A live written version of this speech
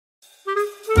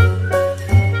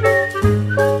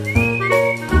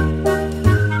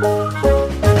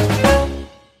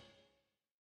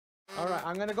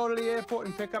gonna go to the airport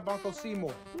and pick up Uncle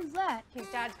Seymour. Who's that? He's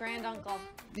Dad's granduncle.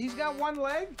 He's got one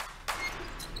leg?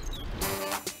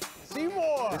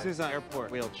 Seymour! This is an airport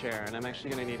wheelchair, and I'm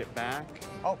actually gonna need it back.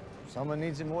 Oh, someone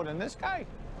needs it more than this guy?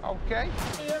 Okay.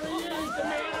 Here he is, the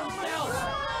man himself!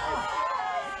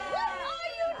 What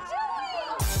are you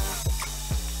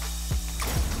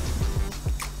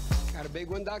doing? Got a big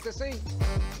one, Dr. C?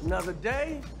 Another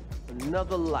day,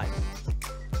 another life.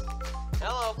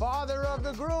 Hello. Father of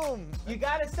the groom. You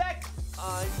got a sec?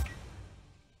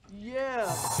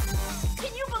 Yeah.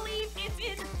 Can you believe it's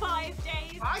in 5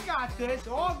 days? I got this.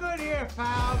 All good here,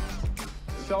 pal.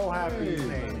 So happy you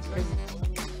made it.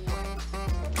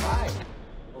 Hi.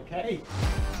 Okay.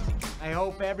 I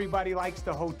hope everybody likes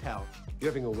the hotel.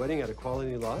 You're having a wedding at a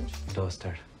quality lodge?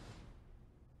 Toaster.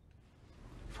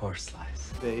 4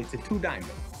 slice. It's a 2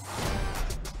 diamond.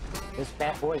 This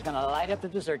fat boy's gonna light up the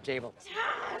dessert table.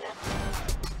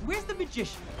 Where's the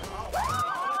magician?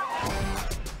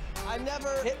 I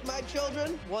never hit my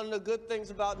children. One of the good things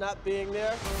about not being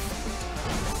there.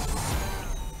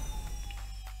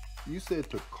 You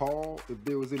said to call if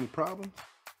there was any problems?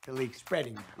 The leak's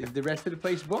spreading now. Is the rest of the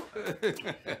place booked?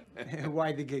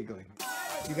 Why the giggling?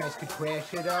 You guys could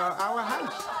crash at our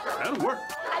house. That'll work.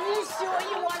 Are you sure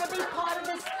you want to be part of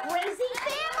this crazy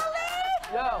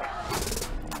family? No.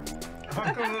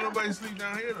 How come nobody sleep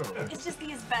down here, though? It's just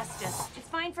the asbestos. It's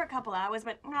fine for a couple hours,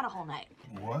 but not a whole night.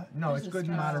 What? No, it's good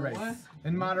in moderation.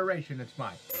 In moderation, it's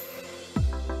fine.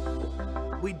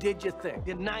 We did your thing.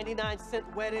 Your 99-cent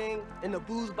wedding and the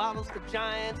booze bottles for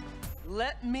giants.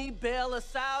 Let me bail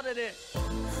us out of this.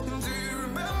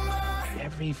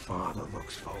 Every father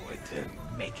looks forward to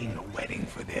making a wedding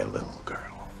for their little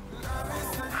girl.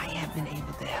 I have been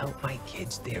able to help my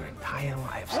kids their entire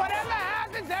lives. Whatever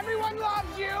happens, everyone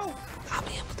loves you. I'll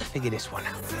be able to figure this one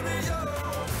out.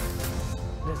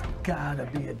 There's gotta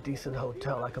be a decent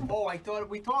hotel I can book. Oh, I thought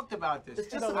we talked about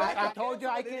this. I told you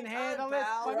I can handle this.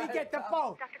 Let me get the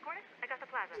phone. Dr. Cordes, I got the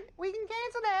plaza. We can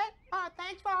cancel that.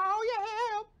 Thanks for all your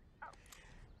help.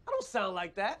 I don't sound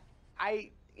like that.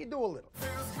 You do a little.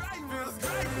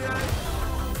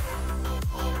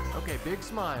 Okay, big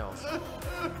smiles.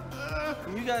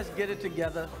 Can you guys get it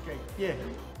together? Okay, yeah.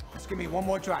 Just give me one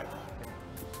more try.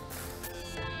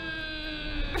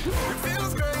 It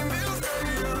feels great.